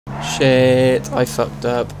Shit, I fucked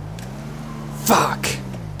up. Fuck!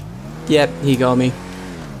 Yep, he got me.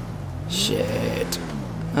 Shit.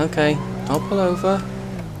 Okay, I'll pull over.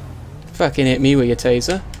 Fucking hit me with your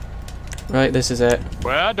taser. Right, this is it.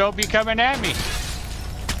 Well, don't be coming at me.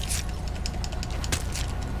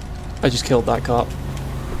 I just killed that cop.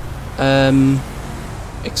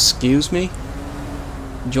 Excuse me?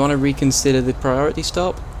 Do you want to reconsider the priority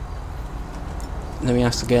stop? Let me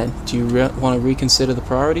ask again. Do you want to reconsider the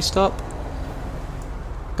priority stop?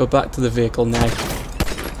 Go back to the vehicle now.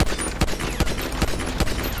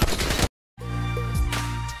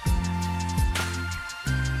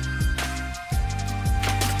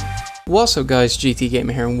 What's up guys, GT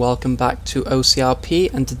Gamer here and welcome back to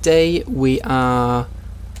OCRP, and today we are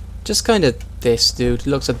just kind of this dude.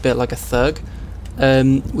 Looks a bit like a thug.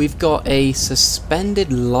 We've got a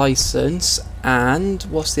suspended license, and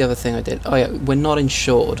what's the other thing I did? Oh yeah, we're not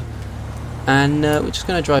insured, and we're just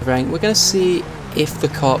going to drive around. We're going to see if the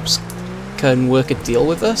cops can work a deal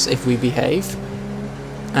with us if we behave,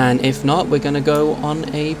 and if not, we're going to go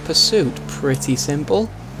on a pursuit. Pretty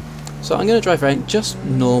simple. So I'm going to drive around just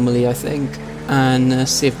normally, I think, and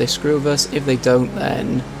see if they screw with us. If they don't,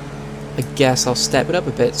 then I guess I'll step it up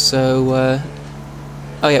a bit. So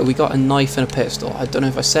oh yeah, we got a knife and a pistol. I don't know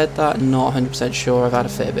if I said that, not 100% sure. I've had a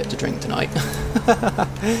fair bit to drink tonight.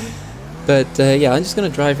 But yeah, I'm just going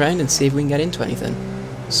to drive around and see if we can get into anything.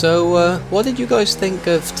 So what did you guys think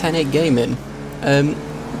of 10.8 Gaming?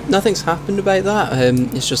 Nothing's happened about that.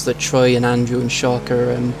 It's just that Troy and Andrew and Shock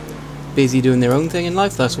are busy doing their own thing in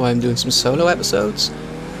life. That's why I'm doing some solo episodes.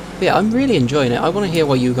 But yeah, I'm really enjoying it. I want to hear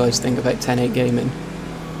what you guys think about 10.8 Gaming,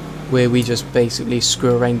 where we just basically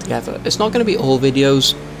screw around together. It's not going to be all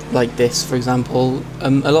videos like this, for example. A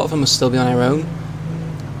lot of them will still be on our own,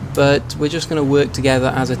 but we're just going to work together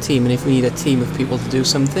as a team, and if we need a team of people to do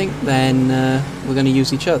something, then we're going to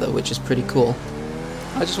use each other, which is pretty cool.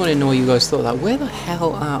 I just want to know what you guys thought of that. Where the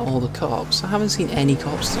hell are all the cops? I haven't seen any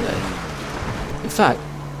cops today. In fact,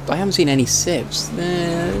 I haven't seen any civs.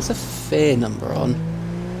 There's a fair number on.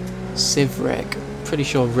 Civ Rick. Pretty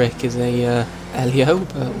sure Rick is a Elio,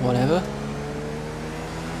 but whatever.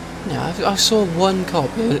 Yeah, I saw one cop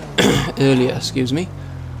earlier, excuse me,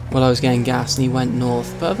 while I was getting gas, and he went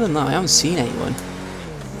north. But other than that, I haven't seen anyone.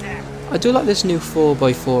 I do like this new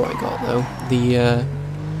 4x4 I got though, the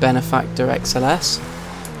Benefactor XLS.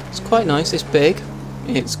 It's quite nice. It's big.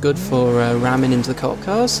 It's good for ramming into the cop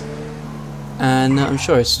cars. And I'm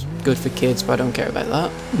sure it's good for kids, but I don't care about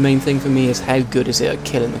that. The main thing for me is how good is it at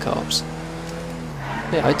killing the cops.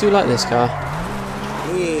 Yeah, I do like this car.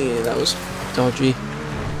 Yeah, that was dodgy.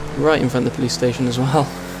 Right in front of the police station as well.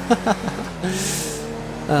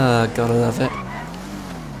 Gotta love it.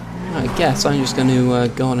 I guess I'm just going to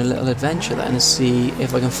go on a little adventure then and see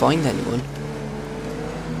if I can find anyone.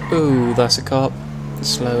 Ooh, that's a cop.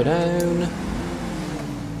 Slow down.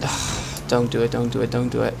 Don't do it, don't do it, don't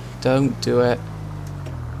do it. Don't do it.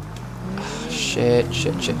 Shit.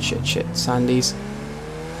 Sandy's.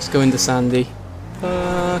 Let's go into Sandy.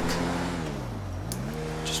 Fuck.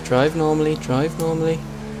 Just drive normally,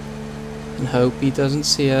 and hope he doesn't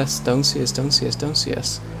see us. Don't see us.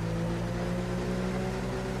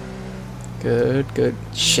 Good.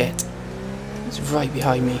 Shit. He's right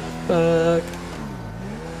behind me. Fuck.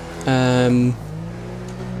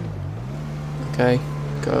 Okay.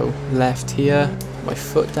 Go left here. Put my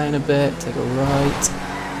foot down a bit. Take a right.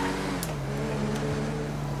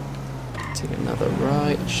 Take another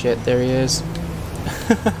right. Shit, there he is.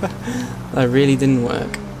 That really didn't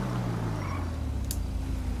work.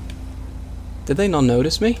 Did they not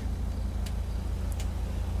notice me?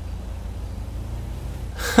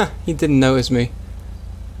 He didn't notice me.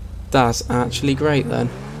 That's actually great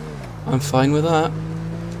then. I'm fine with that.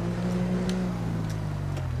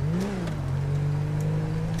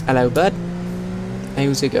 Hello, bud.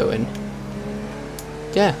 How's it going?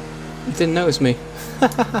 Yeah, he didn't notice me.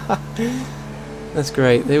 That's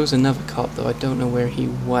great. There was another cop though. I don't know where he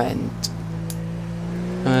went.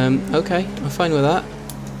 Okay, I'm fine with that.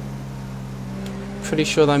 Pretty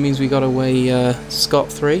sure that means we got away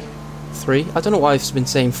scot-free. I don't know why I've been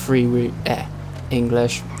saying free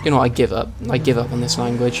English. You know what, I give up. I give up on this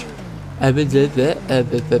language. I'm going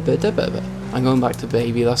back to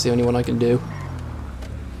baby. That's the only one I can do.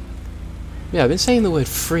 Yeah, I've been saying the word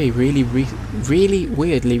free really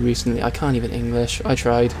weirdly recently. I can't even English. I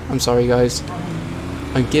tried. I'm sorry, guys.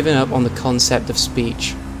 I'm giving up on the concept of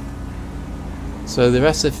speech. So the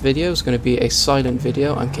rest of the video is going to be a silent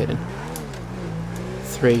video. I'm kidding.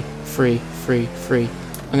 Free.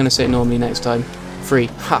 I'm going to say it normally next time. Free.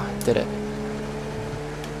 Ha! Did it.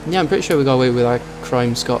 Yeah, I'm pretty sure we got away with our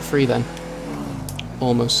crime scot-free then.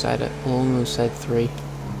 Almost said it. Almost said 3.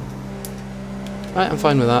 Right, I'm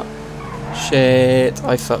fine with that. Shit,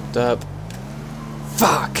 I fucked up.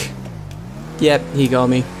 Fuck! Yep, he got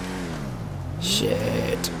me.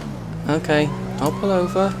 Shit. Okay, I'll pull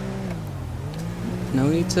over. No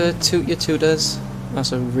need to toot your tooters.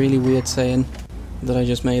 That's a really weird saying that I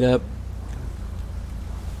just made up.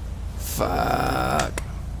 Fuck.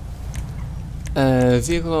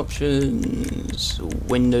 Vehicle options.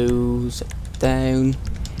 Windows down.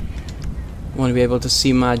 Want to be able to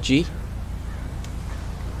see my G.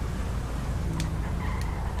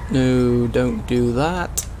 No, don't do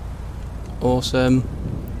that. Awesome.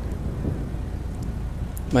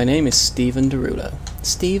 My name is Stephen Derulo.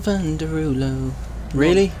 Stephen Derulo.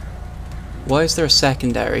 Really? Why is there a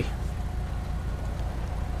secondary?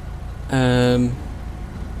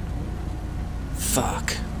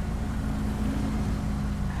 Fuck.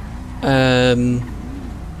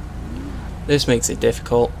 This makes it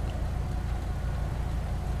difficult.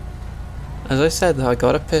 As I said, I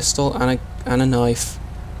got a pistol and a knife.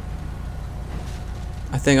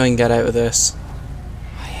 I think I can get out of this.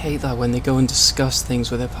 I hate that when they go and discuss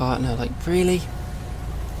things with their partner. Like, really?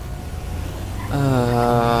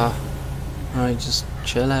 Alright, just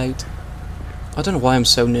chill out. I don't know why I'm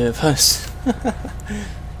so nervous.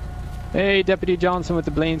 Hey, Deputy Johnson with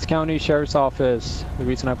the Blaines County Sheriff's Office. The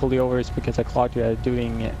reason I pulled you over is because I clocked you at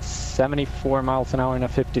doing 74 miles an hour in a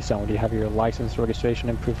 50 zone. Do you have your license, registration,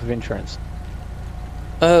 and proof of insurance?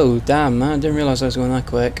 Oh, damn, man. I didn't realise I was going that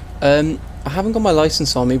quick. I haven't got my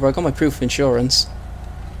license on me, but I got my proof of insurance.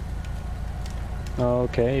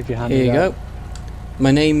 Okay, if you hand Here me you that. go.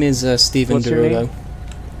 My name is Stephen What's your Derulo. name?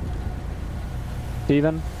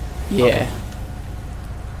 Stephen? Yeah. Okay.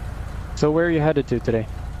 So where are you headed to today?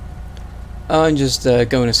 I'm just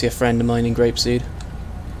going to see a friend of mine in Grapeseed.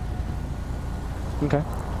 Okay.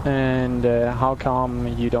 And how come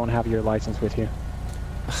you don't have your license with you?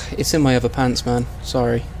 It's in my other pants, man.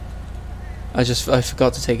 Sorry. I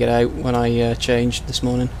forgot to take it out when I changed this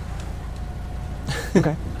morning.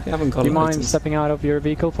 Okay. I haven't got Do a you mind license. stepping out of your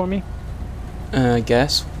vehicle for me? I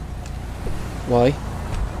guess. Why?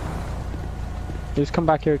 Just come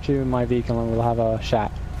back here to my vehicle and we'll have a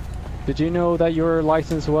chat. Did you know that your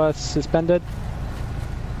license was suspended?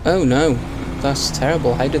 Oh no. That's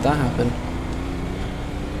terrible. How did that happen?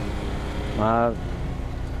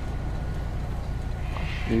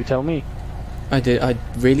 You tell me. I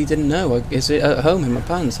really didn't know. Is it at home in my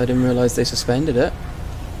pants? I didn't realise they suspended it.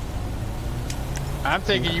 I'm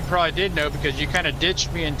thinking you probably did know because you kind of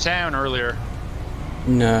ditched me in town earlier.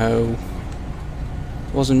 No.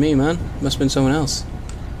 Wasn't me, man. Must have been someone else.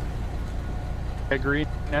 Green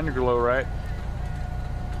underglow, right?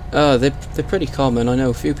 Oh, they're pretty common. I know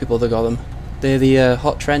a few people that got them. They're the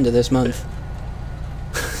hot trend of this month.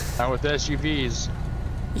 Not with SUVs.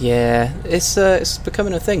 Yeah, it's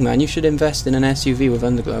becoming a thing, man. You should invest in an SUV with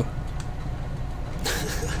underglow.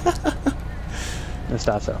 Is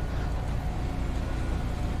that so?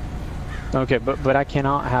 Okay, but I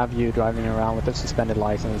cannot have you driving around with a suspended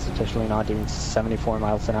license, especially not doing 74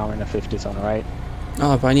 miles an hour in a 50 zone, right?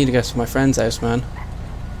 Oh, but I need to get to my friend's house, man.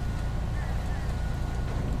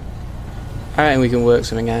 Alright, we can work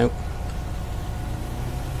something out.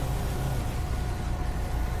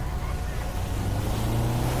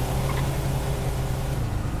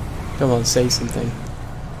 Come on, say something.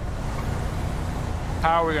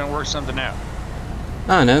 How are we going to work something out?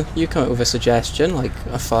 I don't know, you come up with a suggestion, like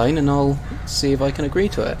a fine, and I'll see if I can agree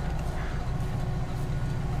to it.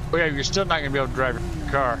 Oh yeah, you're still not going to be able to drive your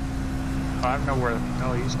car. I don't know where the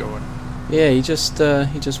hell he's going. Yeah, he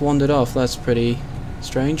just wandered off. That's pretty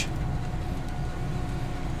strange.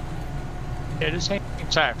 Yeah, just hang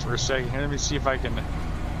tight for a second. Let me see if I can...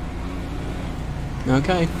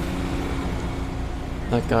 Okay.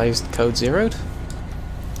 That guy's code zeroed.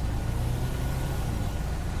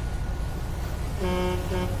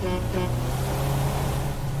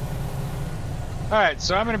 Alright,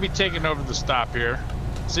 so I'm going to be taking over the stop here.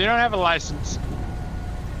 So you don't have a license.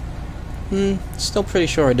 Still pretty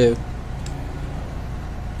sure I do.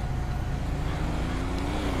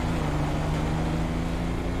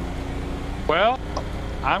 Well,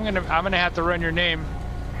 I'm gonna have to run your name.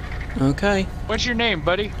 Okay. What's your name,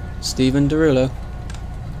 buddy? Stephen Derulo.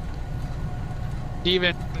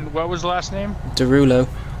 Steven, what was the last name? Derulo,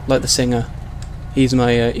 like the singer. He's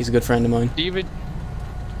a good friend of mine. Steven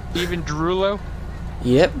Derulo?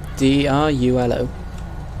 Yep, D-R-U-L-O.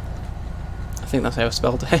 I think that's how I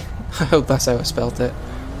spelled it. I hope that's how I spelled it.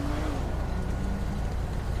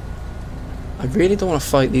 I really don't want to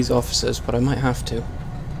fight these officers, but I might have to.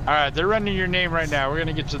 Alright, they're running your name right now. We're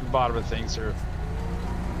gonna get to the bottom of things here.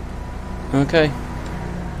 Okay.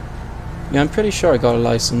 Yeah, I'm pretty sure I got a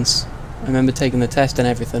license. I remember taking the test and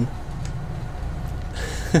everything.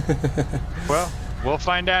 Well, we'll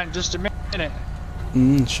find out in just a minute.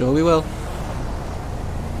 Sure we will.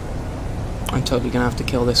 I'm totally gonna have to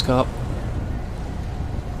kill this cop.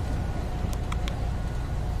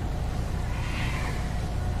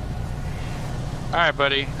 Alright,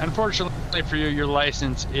 buddy. Unfortunately for you, your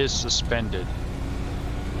license is suspended.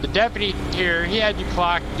 The deputy here, he had you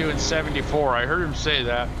clocked doing 74. I heard him say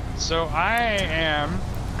that. So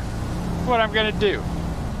what I'm gonna do,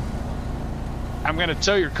 I'm gonna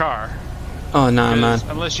tow your car. Oh nah, man.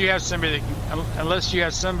 Unless you have somebody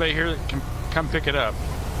here that can come pick it up.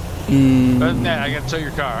 Other than that, I gotta tow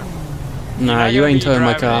your car. Nah, you ain't towing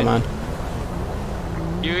my car, man.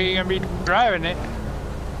 You ain't gonna be driving it.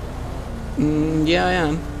 Yeah, I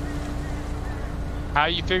am. How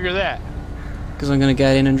you figure that? Because I'm gonna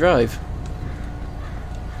get in and drive.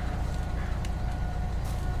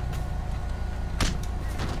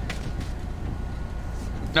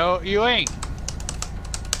 No, you ain't.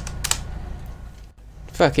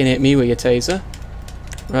 Fucking hit me with your taser.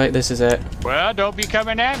 Right, this is it. Well, don't be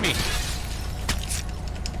coming at me.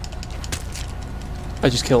 I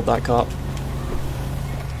just killed that cop.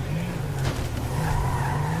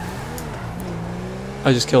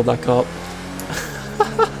 I just killed that cop.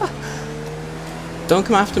 Don't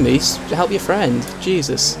come after me, help your friend.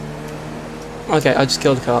 Jesus. Okay, I just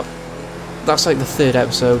killed a cop. That's like the 3rd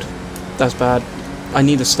episode. That's bad. I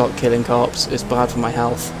need to stop killing cops. It's bad for my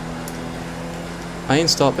health. I ain't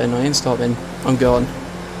stopping, I'm gone.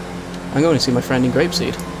 I'm going to see my friend in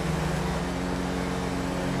Grapeseed.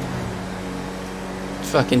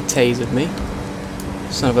 Fucking tasered me.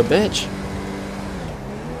 Son of a bitch.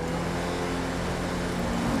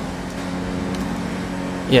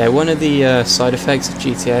 Yeah, one of the side effects of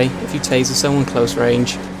GTA, if you taser someone close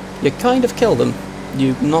range, you kind of kill them.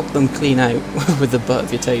 You knock them clean out with the butt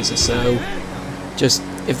of your taser, so just,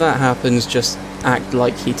 if that happens, just act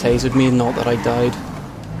like he tasered me and not that I died.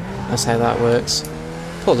 That's how that works.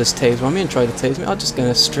 Pull this taser on me and try to tase me, I'm just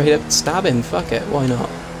gonna straight up stab him, fuck it, why not?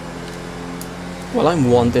 Well, I'm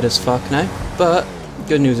wanted as fuck now, but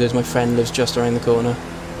good news is my friend lives just around the corner.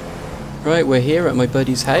 Right, we're here at my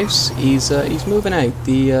buddy's house. He's moving out.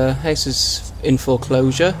 The house is in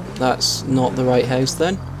foreclosure. That's not the right house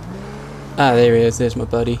then. Ah, there he is. There's my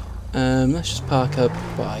buddy. Let's just park up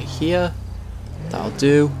by here. That'll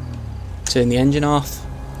do. Turn the engine off.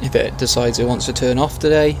 If it decides it wants to turn off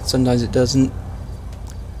today. Sometimes it doesn't.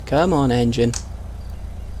 Come on, engine.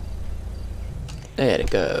 There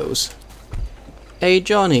it goes. Hey,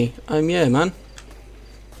 Johnny. I'm here, man.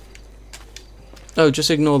 Oh,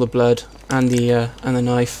 just ignore the blood and the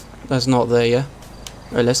knife. That's not there, yeah?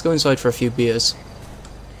 Right, let's go inside for a few beers.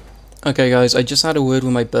 Okay, guys, I just had a word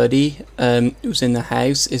with my buddy who's in the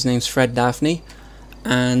house. His name's Fred Daphne,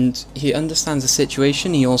 and he understands the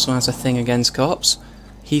situation. He also has a thing against cops.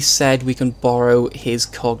 He said we can borrow his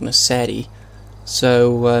cognoscenti.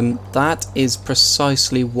 So that is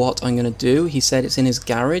precisely what I'm going to do. He said it's in his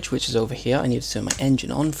garage, which is over here. I need to turn my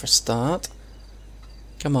engine on for a start.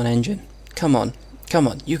 Come on, engine. Come on. Come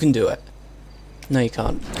on, you can do it. No, you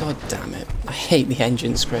can't. God damn it. I hate the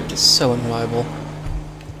engine script. It's so unreliable.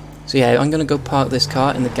 So yeah, I'm going to go park this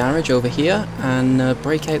car in the garage over here and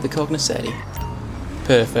break out the cognoscenti.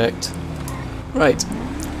 Perfect. Right.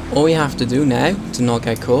 All we have to do now to not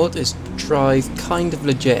get caught is drive kind of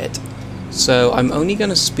legit. So I'm only going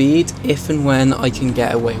to speed if and when I can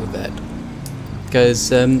get away with it. Because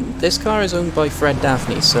this car is owned by Fred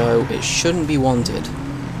Daphne, so it shouldn't be wanted.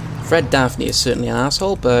 Fred Daphne is certainly an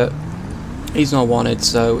asshole, but he's not wanted,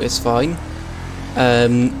 so it's fine.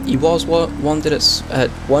 He was wanted at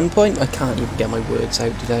one point. I can't even get my words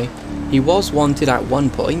out today. He was wanted at one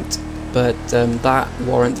point, but that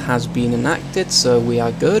warrant has been enacted, so we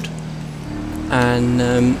are good. And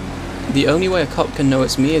the only way a cop can know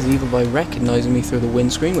it's me is either by recognising me through the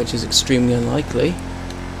windscreen, which is extremely unlikely,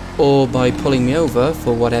 or by pulling me over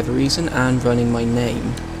for whatever reason and running my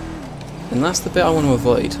name. And that's the bit I want to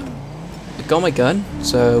avoid. I got my gun,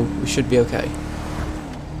 so we should be okay.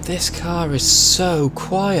 This car is so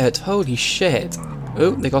quiet, holy shit.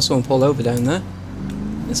 Oh, they got someone pulled over down there.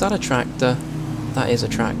 Is that a tractor? That is a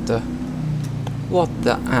tractor. What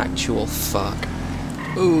the actual fuck?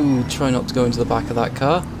 Ooh, try not to go into the back of that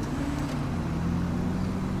car.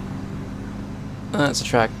 That's a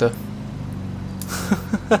tractor.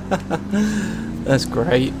 That's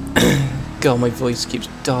great. God, my voice keeps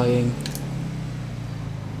dying.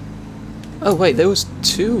 Oh wait, there was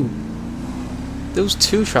two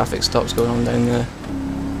traffic stops going on down there.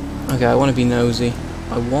 Okay, I want to be nosy.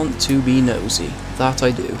 I want to be nosy. That I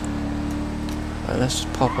do. Right, let's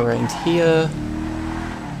just pop around here.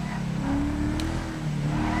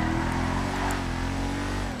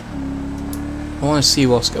 I want to see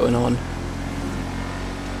what's going on.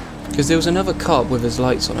 Because there was another cop with his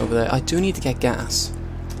lights on over there. I do need to get gas.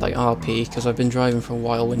 Like RP, because I've been driving for a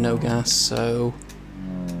while with no gas, so...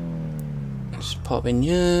 Just pop in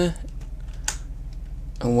here.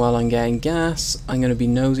 And while I'm getting gas, I'm going to be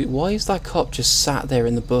nosy. Why is that cop just sat there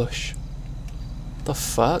in the bush? The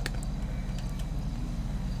fuck?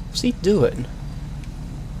 What's he doing?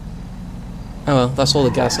 Oh well, that's all the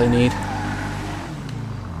gas I need.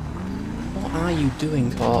 What are you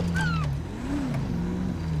doing, cop?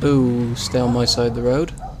 Ooh, stay on my side of the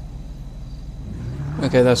road.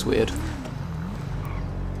 Okay, that's weird.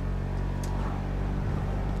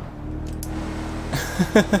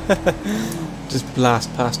 Just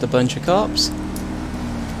blast past a bunch of cops.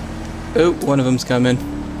 Oh, one of them's coming.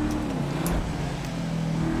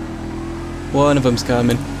 One of them's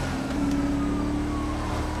coming.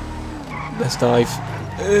 Let's dive.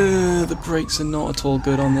 The brakes are not at all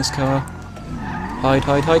good on this car. Hide,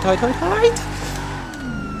 hide, hide, hide, hide, hide!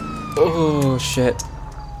 Oh, shit.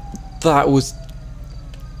 That was...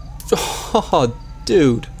 Oh,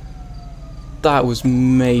 dude. That was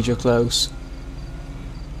major close.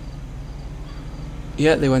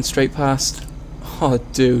 Yeah, they went straight past. Oh,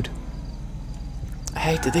 dude.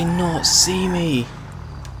 Hey, did they not see me?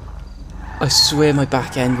 I swear my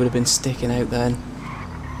back end would have been sticking out then.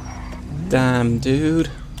 Damn, dude.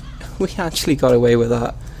 We actually got away with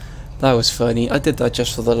that. That was funny. I did that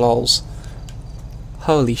just for the lols.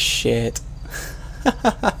 Holy shit.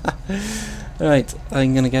 Right,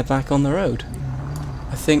 I'm gonna get back on the road.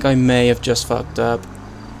 I think I may have just fucked up.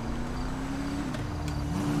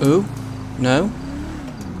 Ooh, no?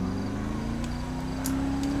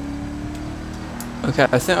 Okay,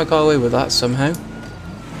 I think I got away with that somehow.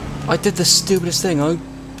 I did the stupidest thing. I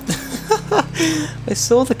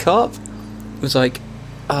saw the cop. It was like,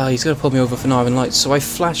 he's gonna pull me over for not having lights. So I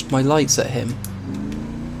flashed my lights at him.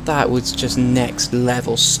 That was just next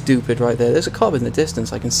level stupid right there. There's a cop in the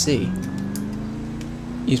distance I can see.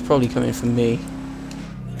 He's probably coming for me.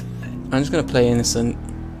 I'm just gonna play innocent.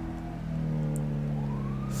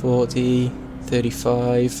 40,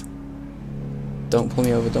 35. Don't pull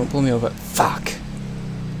me over, don't pull me over. Fuck!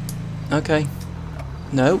 Okay.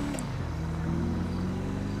 No.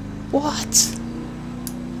 What?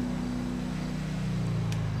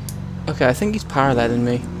 Okay, I think he's paralleling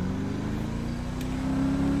me.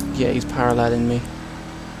 Yeah, he's paralleling me.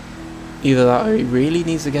 Either that or he really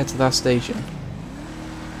needs to get to that station.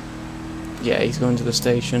 Yeah, he's going to the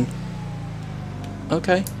station.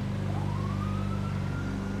 Okay.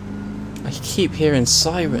 I keep hearing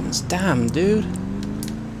sirens. Damn, dude.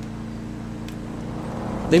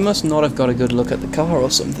 They must not have got a good look at the car or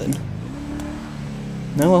something.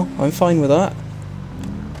 No, well, I'm fine with that.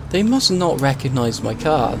 They must not recognise my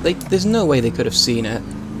car. There's no way they could have seen it.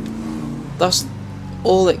 That's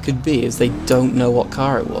all it could be, is they don't know what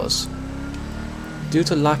car it was. Due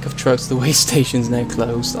to lack of trucks, the way station's now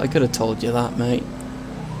closed. I could have told you that, mate.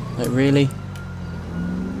 Like, really?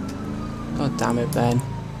 God damn it, Ben.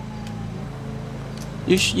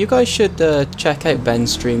 You guys should check out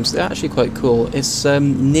Ben's streams. They're actually quite cool. It's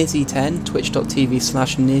Nizzy10,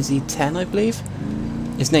 twitch.tv/Nizzy10, I believe.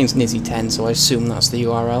 His name's Nizzy10, so I assume that's the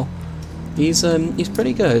URL. He's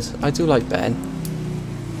pretty good. I do like Ben.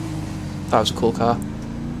 That was a cool car.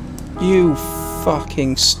 You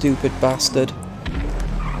fucking stupid bastard.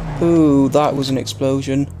 Ooh, that was an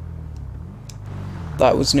explosion.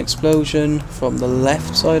 That was an explosion from the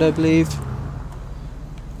left side, I believe.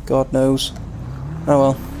 God knows.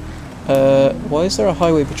 Oh well. Why is there a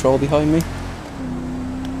highway patrol behind me?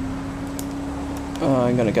 Oh,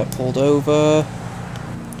 I'm gonna get pulled over.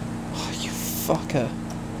 Oh, you fucker.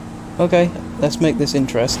 Okay, let's make this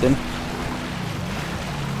interesting.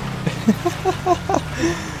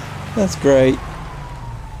 That's great.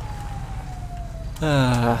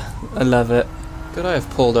 I love it. Could I have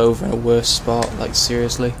pulled over in a worse spot? Like,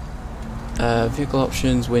 seriously? Vehicle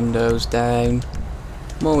options, windows down.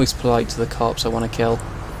 I'm always polite to the cops I want to kill.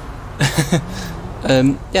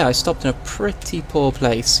 Yeah, I stopped in a pretty poor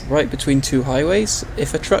place, right between two highways.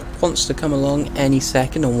 If a truck wants to come along any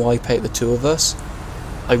second and wipe out the two of us,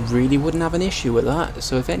 I really wouldn't have an issue with that.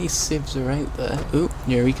 So if any civs are out there... Ooh,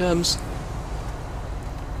 here he comes.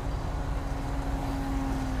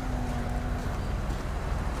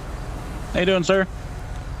 How you doing, sir?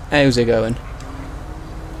 How's it going?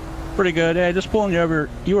 Pretty good. Hey, just pulling you over.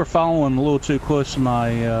 You were following a little too close to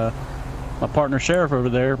my my partner sheriff over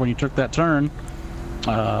there when you took that turn.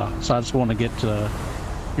 So I just want to get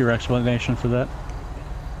your explanation for that.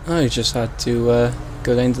 I just had to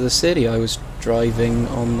go down to the city. I was driving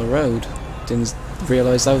on the road. Didn't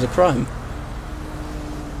realise that was a crime.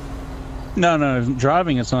 No,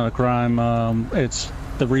 driving is not a crime. It's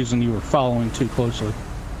the reason you were following too closely.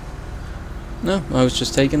 No, I was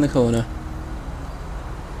just taking the corner.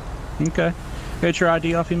 Okay. Get your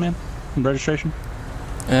ID off you, man? And registration?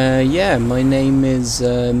 Yeah, my name is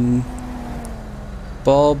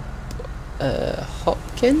Bob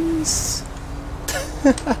Hopkins?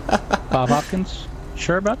 Bob Hopkins?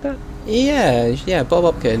 Sure about that? Yeah, Bob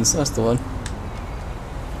Hopkins, that's the one.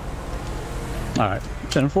 Alright,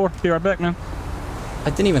 10-4. Be right back, man. I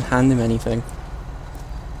didn't even hand him anything.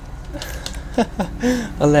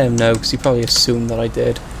 I'll let him know, because he probably assumed that I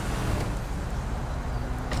did.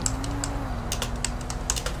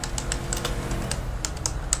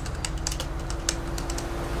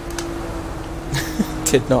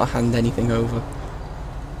 Did not hand anything over.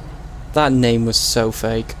 That name was so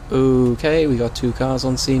fake. Okay, we got 2 cars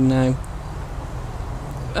on scene now.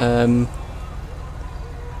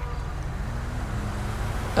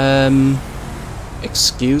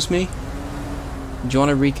 Excuse me? Do you want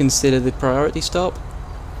to reconsider the priority stop?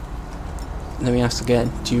 Let me ask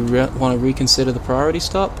again. Do you want to reconsider the priority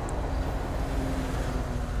stop?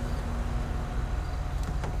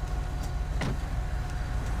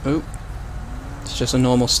 Oh. It's just a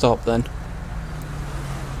normal stop then.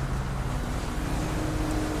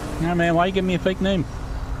 Yeah, man, why you giving me a fake name?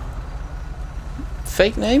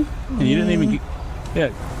 Fake name? And you didn't even...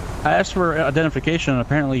 Yeah, I asked for identification and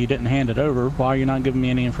apparently you didn't hand it over. Why are you not giving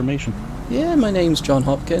me any information? Yeah, my name's John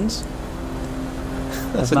Hopkins.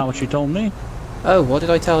 That's not what you told me. Oh, what did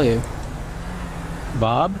I tell you?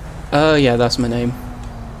 Bob? Oh, yeah, that's my name.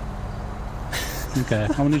 Okay,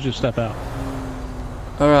 I'm gonna need you to step out.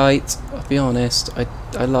 Alright, I'll be honest.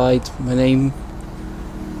 I lied. My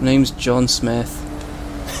name's John Smith.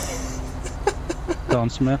 John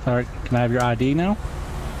Smith, alright. Can I have your ID now?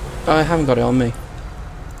 I haven't got it on me.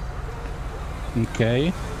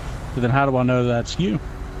 Okay. But then how do I know that's you?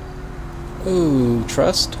 Ooh,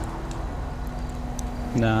 trust?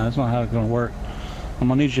 Nah, that's not how it's gonna work. I'm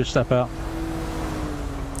gonna need you to step out.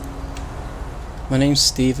 My name's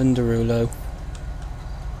Stephen Derulo.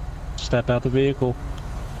 Step out the vehicle.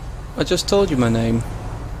 I just told you my name.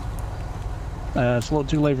 It's a little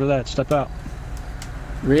too late for that. Step out.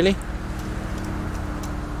 Really?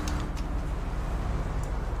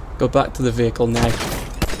 Go back to the vehicle now.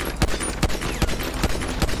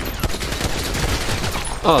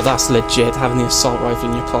 Oh, that's legit, having the assault rifle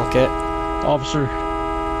in your pocket. Officer.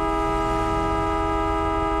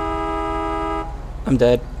 I'm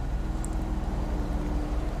dead.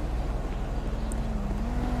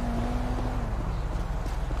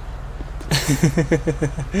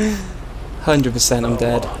 %, I'm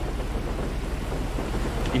dead.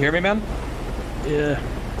 You hear me, man? Yeah.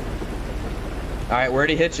 Alright, where'd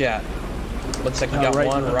he hit you at? Looks like you got right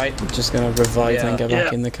one right. I'm just gonna revive Yeah. and get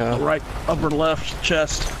back in the car. Right upper left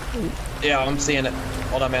chest. Yeah, I'm seeing it.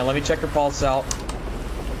 Hold on, man. Let me check your pulse out.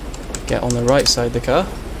 Get on the right side of the car.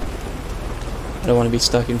 I don't want to be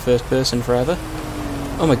stuck in first person forever.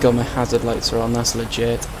 Oh my god, my hazard lights are on, that's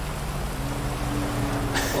legit.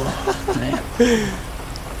 Oh, man.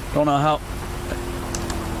 Don't know how.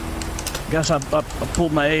 Guess I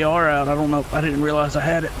pulled my AR out. I don't know. I didn't realize I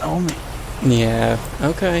had it on me. Yeah,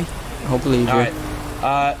 okay. I'll believe you.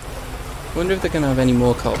 Alright. Wonder if they're gonna have any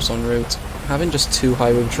more cops en route. Having just 2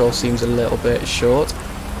 highway patrol seems a little bit short.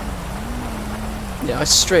 Yeah, I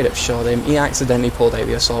straight up shot him. He accidentally pulled out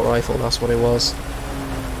the assault rifle, that's what it was.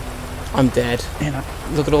 I'm dead. Man,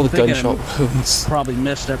 Look at all the gunshot wounds. probably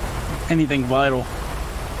missed anything vital.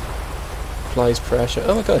 Applies pressure.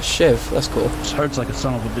 Oh my god, a shiv. That's cool. This hurts like a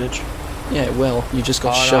son of a bitch. Yeah, it will. You just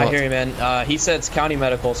got Oh, no, shot. I hear you, man. He said it's county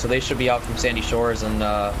medical, so they should be out from Sandy Shores in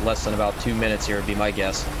less than about 2 minutes here, would be my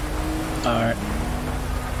guess. Alright.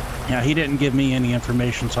 Yeah, he didn't give me any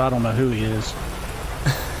information, so I don't know who he is.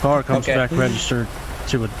 Car comes Okay. back registered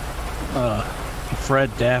to a Fred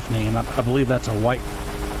Daphne, and I believe that's a white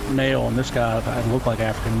male, and this guy looked like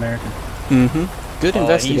African American. Mm-hmm. Good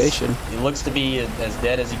investigation. He looks to be as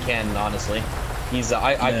dead as he can, honestly. He's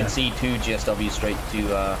I can see 2 GSW straight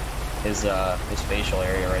to his facial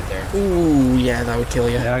area right there. Ooh, yeah, that would kill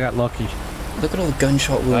you. Yeah, I got lucky. Look at all the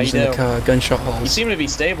gunshot wounds in the car, gunshot You holes. seem to be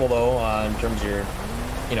stable though, in terms of your,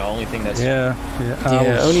 only thing that's Yeah, Yeah, I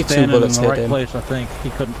was only 2 standing bullets in the hit right him. place. I think he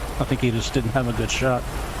couldn't. I think he just didn't have a good shot.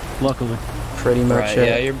 Luckily. Pretty much right.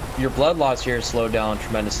 it. Yeah, your blood loss here is slowed down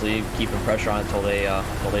tremendously. Keeping pressure on until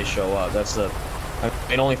they show up. That's the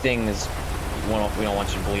only thing is we don't want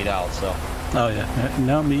you to bleed out. So. Oh yeah,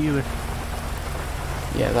 no, me either.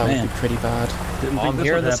 Yeah, that would be pretty bad. Didn't Oh, think I'm this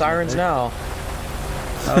hearing would the happen sirens today. now.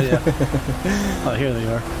 Oh yeah. Oh, here they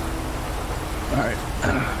are. All right.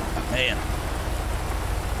 Man.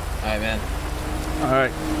 All right, man. All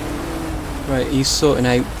right. Right, he's sorting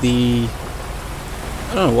out the...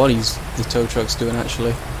 I don't know what the tow truck's doing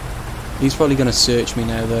actually. He's probably going to search me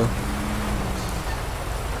now though.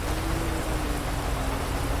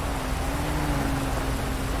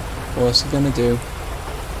 What's he going to do?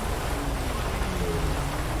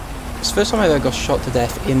 It's the first time I ever got shot to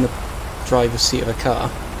death in the driver's seat of a car.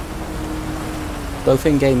 Both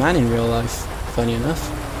in game and in real life, funny enough.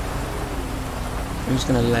 I'm just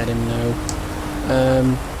going to let him know.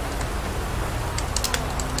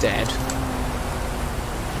 Dead.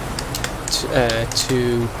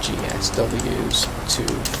 Two GSWs to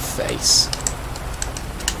face.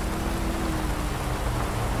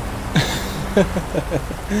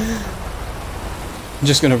 I'm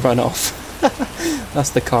just gonna run off. That's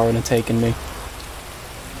the coroner taking me.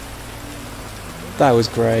 That was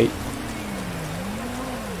great.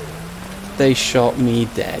 They shot me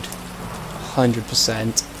dead.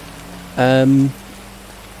 100%.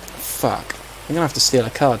 Fuck. I'm gonna have to steal a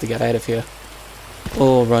car to get out of here.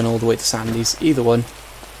 Or run all the way to Sandy's. Either one.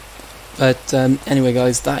 But anyway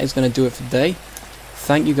guys, that is going to do it for today.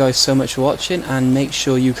 Thank you guys so much for watching, and make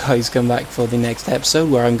sure you guys come back for the next episode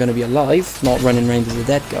where I'm going to be alive, not running around as a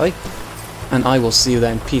dead guy. And I will see you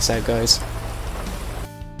then. Peace out guys.